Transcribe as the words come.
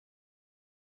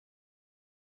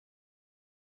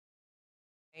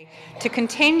To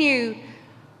continue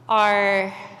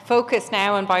our focus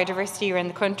now on biodiversity around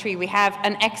the country, we have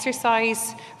an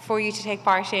exercise for you to take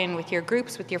part in with your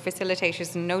groups, with your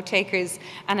facilitators and note takers,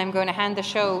 and I'm going to hand the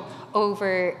show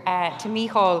over to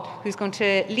Micheál, who's going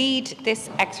to lead this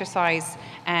exercise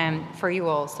for you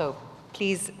all. So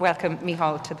please welcome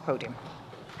Micheál to the podium.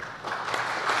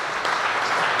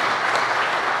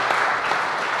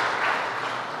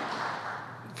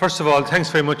 First of all, thanks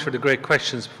very much for the great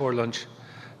questions before lunch.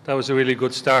 That was a really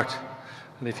good start,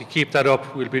 and if you keep that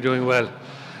up, we'll be doing well.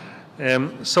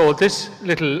 So this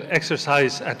little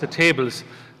exercise at the tables,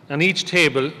 on each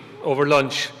table over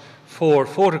lunch, 4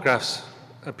 photographs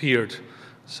appeared.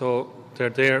 So they're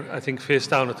there, I think, face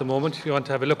down at the moment, if you want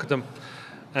to have a look at them.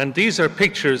 And these are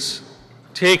pictures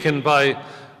taken by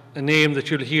a name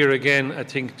that you'll hear again, I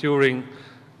think, during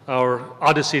our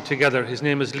odyssey together. His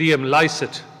name is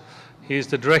Lysaght. He's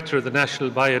the director of the National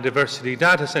Biodiversity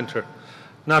Data Centre.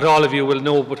 Not all of you will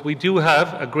know, but we do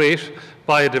have a great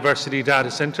biodiversity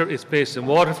data centre. It's based in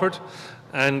Waterford,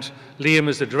 and Liam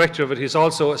is the director of it. He's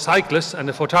also a cyclist and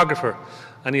a photographer,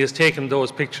 and he has taken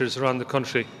those pictures around the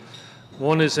country.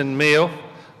 One is in Mayo,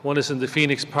 one is in the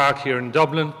Phoenix Park here in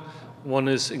Dublin, one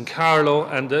is in Carlow,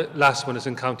 and the last one is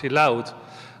in County Louth.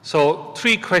 So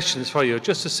 3 questions for you,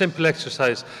 just a simple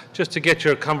exercise, just to get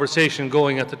your conversation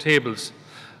going at the tables.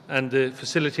 And the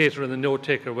facilitator and the note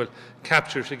taker will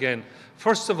capture it again.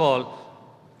 First of all,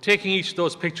 taking each of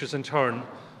those pictures in turn,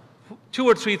 2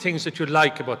 or 3 things that you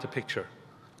like about the picture,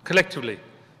 collectively.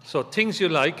 So things you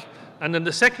like, and then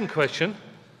the second question,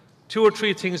 2 or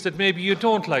 3 things that maybe you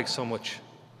don't like so much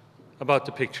about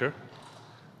the picture.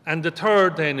 And the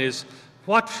third then is,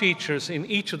 what features in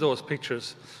each of those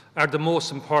pictures are the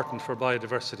most important for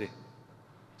biodiversity?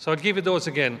 So I'll give you those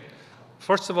again.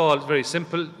 First of all, it's very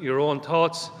simple, your own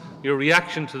thoughts, your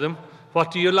reaction to them. What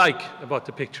do you like about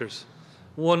the pictures?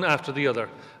 One after the other.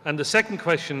 And the second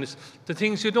question is the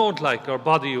things you don't like or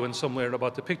bother you in some way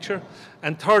about the picture.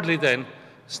 And thirdly then,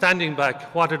 standing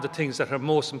back, what are the things that are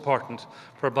most important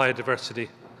for biodiversity?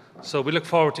 So we look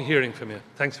forward to hearing from you.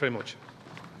 Thanks very much.